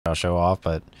I'll show off,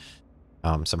 but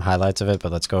some highlights of it.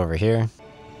 But let's go over here.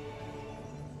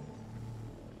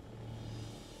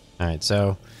 Alright,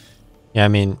 so yeah, I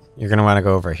mean, you're going to want to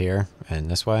go over here and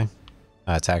this way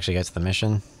to actually get to the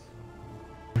mission.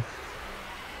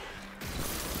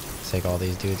 Take all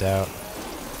these dudes out.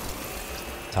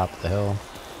 Top of the hill.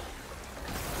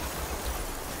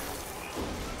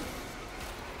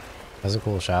 That's a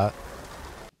cool shot.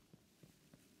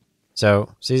 So,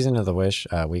 Season of the Wish,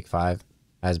 week 5,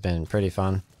 has been pretty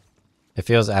fun. It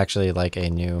feels actually like a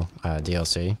new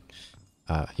DLC,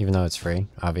 even though it's free.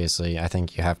 Obviously, I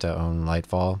think you have to own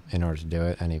Lightfall in order to do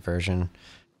it, any version.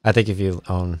 I think if you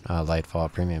own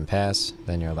Lightfall Premium Pass,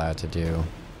 then you're allowed to do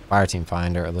Fireteam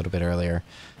Finder a little bit earlier,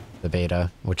 the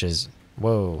beta, which is,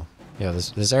 whoa, yo,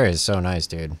 this area is so nice,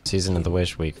 dude. Season of the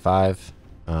Wish, week 5.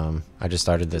 I just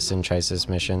started the Synchysis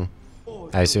mission.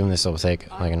 I assume this will take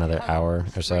like another hour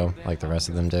or so, like the rest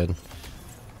of them did.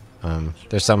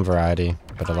 There's some variety,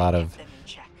 but a lot of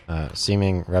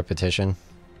seeming repetition.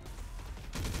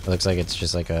 It looks like it's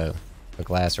just like a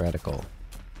glass reticle.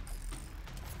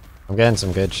 I'm getting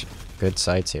some good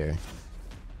sights here.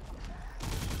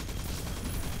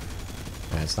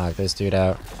 Alright, let's knock this dude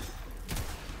out.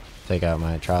 Take out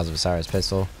my Trials of Osiris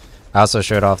pistol. I also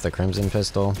showed off the Crimson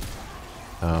pistol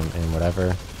and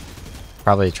whatever.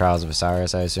 Probably Trials of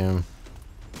Osiris, I assume.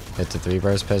 It's a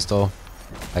 3-burst pistol.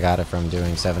 I got it from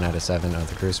doing 7 out of 7 of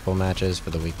the Crucible matches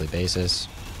for the weekly basis.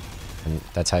 And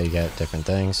that's how you get different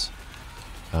things.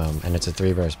 And it's a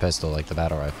 3-burst pistol like the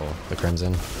battle rifle, the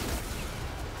Crimson.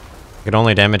 I could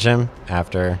only damage him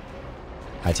after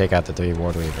I take out the 3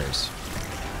 Ward Weavers,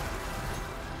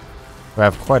 who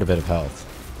have quite a bit of health.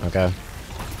 Okay?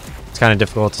 It's kind of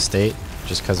difficult to state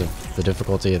just because of the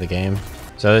difficulty of the game.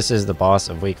 So this is the boss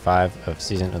of week 5 of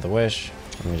Season of the Wish.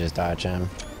 Let me just dodge him.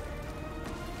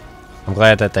 I'm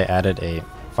glad that they added a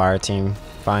Fireteam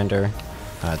Finder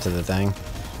to the thing,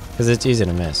 because it's easy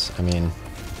to miss. I mean,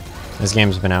 this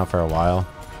game's been out for a while,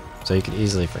 so you could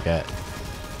easily forget.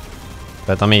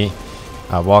 But let me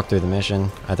walk through the mission.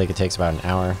 I think it takes about an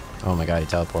hour. Oh my god, he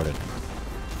teleported.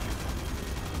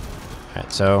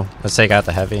 Alright, so let's take out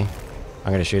the heavy.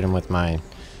 I'm going to shoot him with my...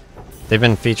 They've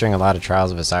been featuring a lot of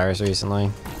Trials of Osiris recently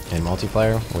in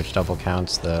multiplayer, which double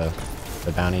counts the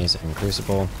bounties in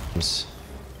Crucible.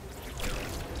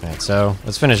 Alright, so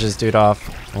let's finish this dude off.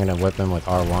 I'm going to whip him with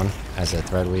R1 as a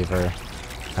Threadweaver.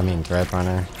 I mean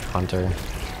Threadrunner,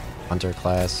 Hunter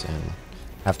class, and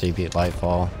after you beat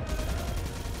Lightfall.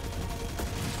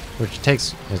 Which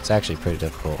takes... It's actually pretty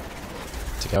difficult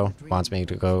to go. Wants me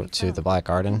to go to the Black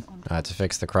Garden to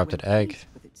fix the corrupted egg.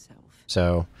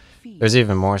 So there's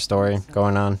even more story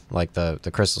going on, like the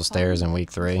Crystal Stairs in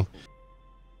week 3.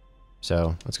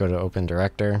 So let's go to Open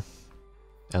Director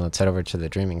and let's head over to the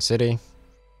Dreaming City.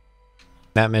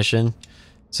 That mission.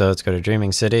 So let's go to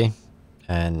Dreaming City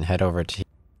and head over to...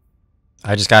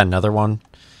 I just got another one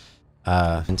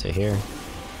into here.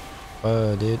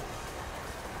 Whoa, dude.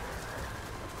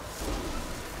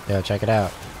 Yo, check it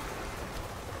out.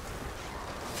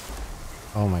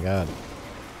 Oh my god.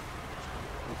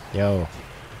 Yo.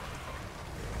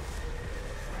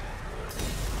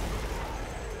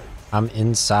 I'm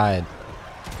inside.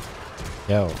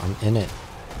 Yo, I'm in it.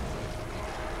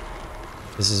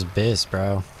 This is Biss,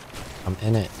 bro. I'm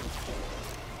in it.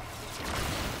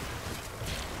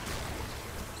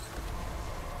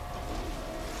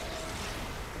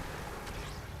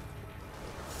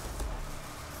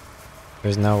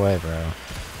 There's no way, bro.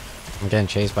 I'm getting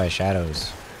chased by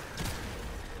shadows.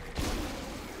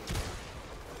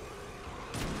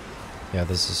 Yeah,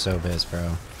 this is so Biss,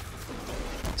 bro.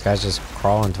 This guy's just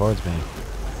crawling towards me.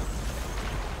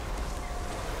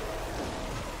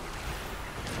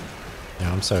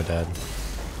 Yeah, I'm so dead.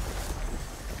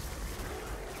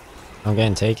 I'm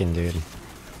getting taken, dude.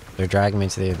 They're dragging me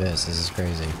to the abyss. This is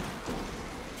crazy.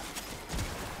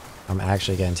 I'm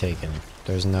actually getting taken.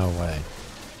 There's no way.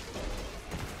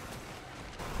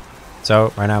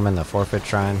 So, right now I'm in the Forfeit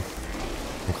Shrine.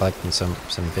 I'm collecting some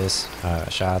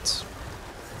Biss shots.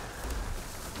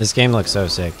 This game looks so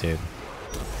sick, dude.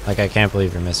 Like, I can't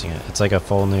believe you're missing it. It's like a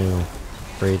full new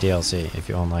free DLC if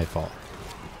you own Lightfall.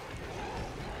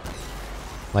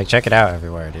 Like, check it out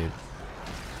everywhere, dude.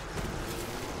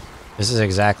 This is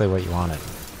exactly what you wanted.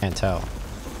 Can't tell.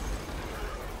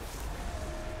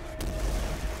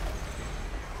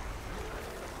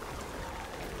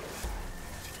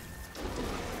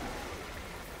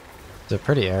 It's a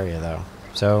pretty area, though.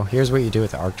 So, here's what you do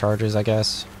with the arc charges, I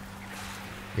guess.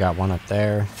 You got one up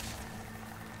there.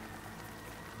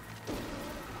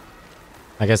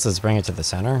 I guess let's bring it to the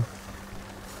center.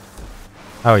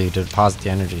 Oh, you deposit the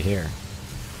energy here.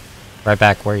 Right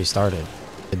back where you started.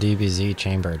 The DBZ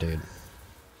chamber, dude.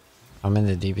 I'm in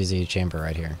the DBZ chamber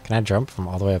right here. Can I jump from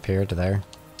all the way up here to there?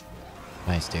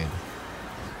 Nice, dude.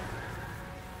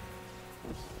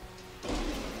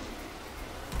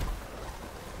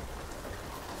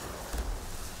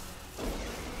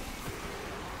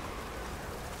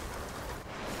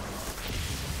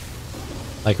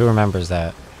 Like, who remembers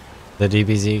that? The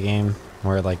DBZ game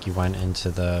where, like, you went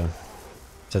into the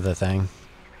thing?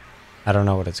 I don't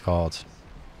know what it's called.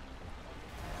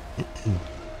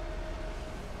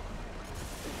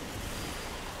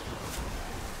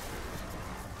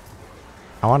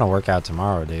 I want to work out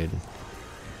tomorrow, dude.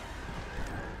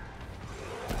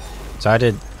 So I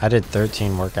did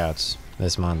 13 workouts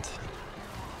this month.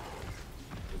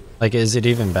 Like, is it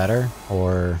even better?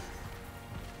 Or,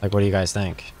 like, what do you guys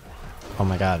think? Oh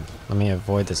my god, let me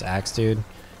avoid this axe dude.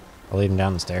 I'll lead him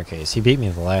down the staircase. He beat me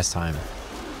the last time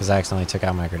because I accidentally took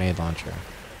out my grenade launcher.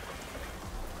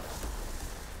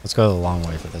 Let's go the long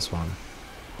way for this one.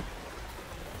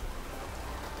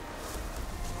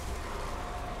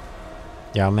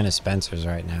 Yeah, I'm in a Spencer's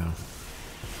right now.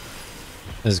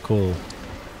 This is cool.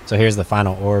 So here's the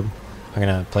final orb. I'm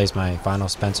gonna place my final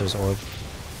Spencer's orb.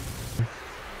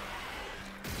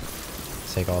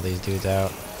 Take all these dudes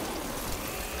out.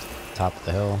 Top of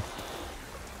the hill.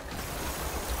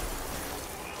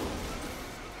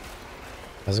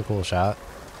 That's a cool shot.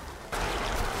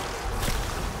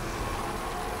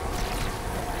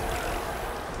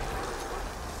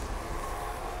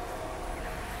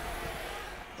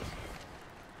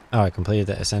 Oh, I completed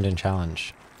the Ascendant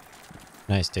challenge.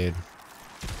 Nice, dude.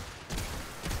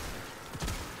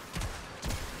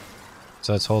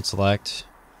 So let's hold select.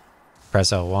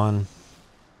 Press L1.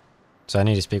 So I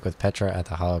need to speak with Petra at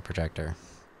the holo projector.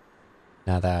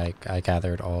 Now that I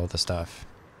gathered all the stuff.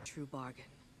 True bargain.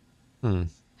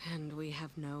 And we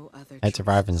have no other Head to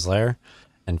Riven's lair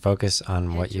and focus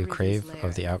on what you crave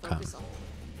of the outcome.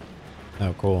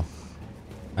 Oh, cool.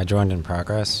 I joined in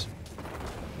progress.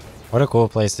 What a cool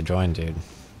place to join, dude.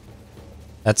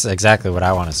 That's exactly what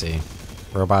I want to see.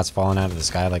 Robots falling out of the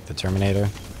sky like the Terminator.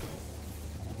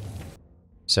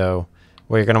 So,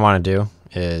 what you're going to want to do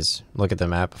is look at the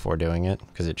map before doing it,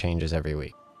 because it changes every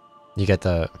week. You get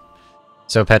the...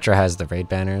 So Petra has the raid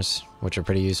banners, which are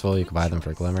pretty useful. You can buy them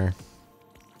for Glimmer.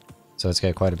 So let's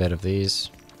get quite a bit of these.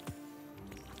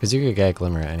 Because you could get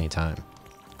Glimmer at any time.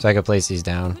 So I could place these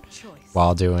down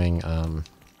while doing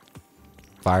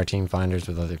fire team finders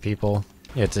with other people.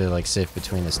 You have to like sift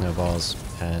between the snowballs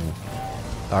and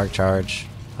the arc charge.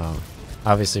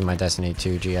 Obviously my Destiny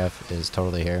 2 GF is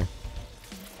totally here.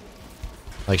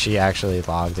 Like she actually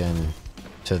logged in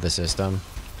to the system.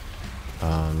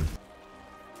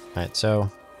 Alright, so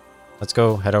let's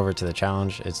go head over to the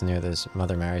challenge. It's near this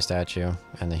Mother Mary statue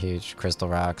and the huge crystal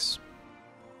rocks.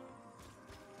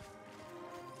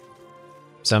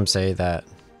 Some say that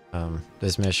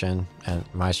this mission and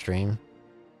my stream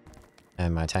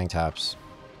and my tank tops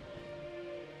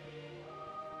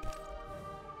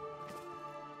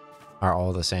are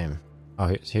all the same.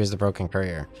 Oh, here's the broken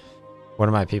courier. One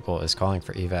of my people is calling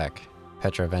for evac.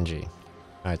 Petra Venji.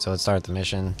 Alright, so let's start the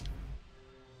mission.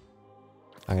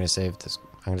 I'm gonna save this.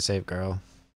 I'm gonna save girl.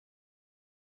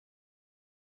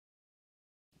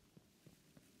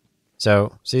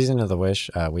 So, Season of the Wish,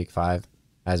 week 5,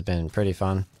 has been pretty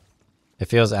fun. It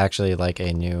feels actually like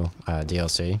a new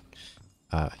DLC,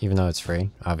 even though it's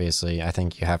free. Obviously, I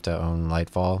think you have to own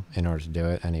Lightfall in order to do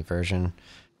it, any version.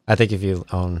 I think if you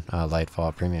own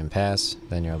Lightfall Premium Pass,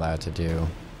 then you're allowed to do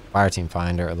Fireteam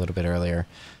Finder a little bit earlier,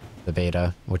 the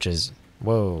beta, which is...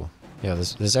 Whoa. Yo,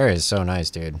 this area is so nice,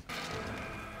 dude.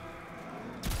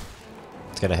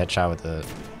 Let's get a headshot with the...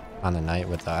 on the knight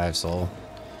with the Eye of Soul.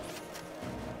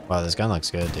 Wow, this gun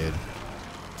looks good, dude.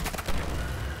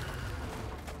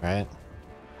 Right?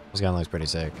 This gun looks pretty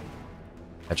sick.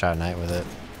 Headshot knight with it.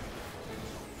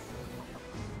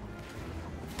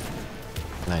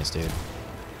 Nice, dude.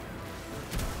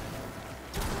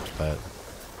 But...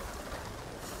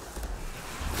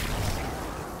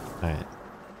 Alright.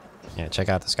 Yeah, check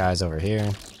out the skies over here.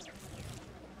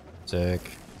 Sick.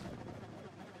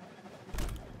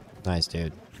 Nice,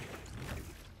 dude.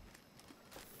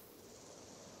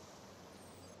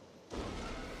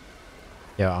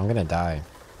 Yo, I'm gonna die.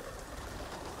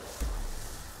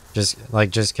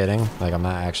 Just kidding. Like, I'm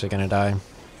not actually gonna die.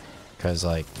 Because,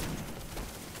 like,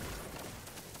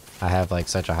 I have, like,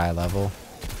 such a high level.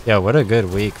 Yo, what a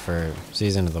good week for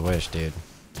Season of the Wish, dude.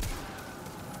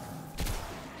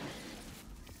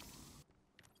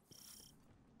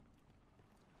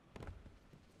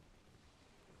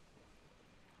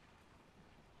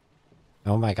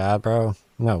 Oh my god, bro.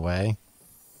 No way.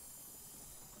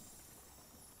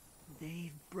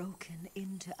 They've broken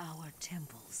into our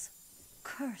temples,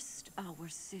 cursed our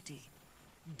city,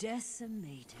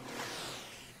 decimated our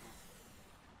people.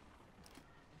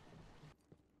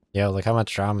 Yo, look how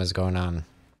much drama is going on.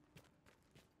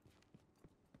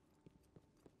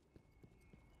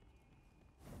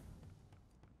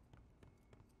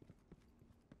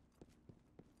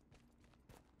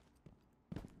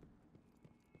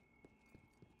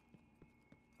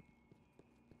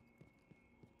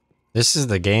 This is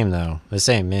the game, though. This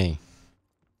ain't me.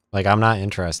 Like, I'm not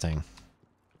interesting.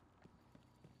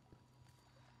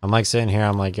 I'm like sitting here,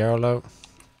 I'm like, yellow.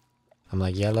 I'm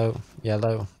like, yellow,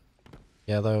 yellow,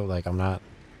 yellow. Like, I'm not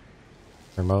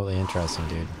remotely interesting,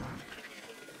 dude.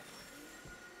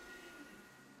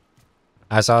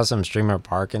 I saw some streamer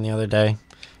barking the other day.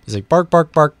 He's like, bark,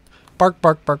 bark, bark, bark,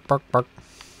 bark, bark, bark, bark.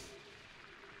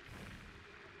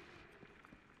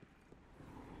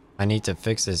 I need to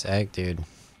fix this egg, dude.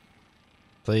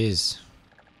 Please.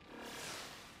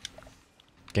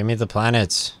 Give me the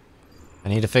planets. I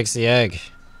need to fix the egg.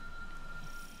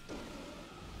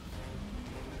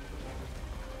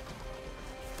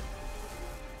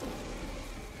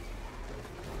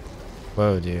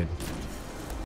 Whoa, dude.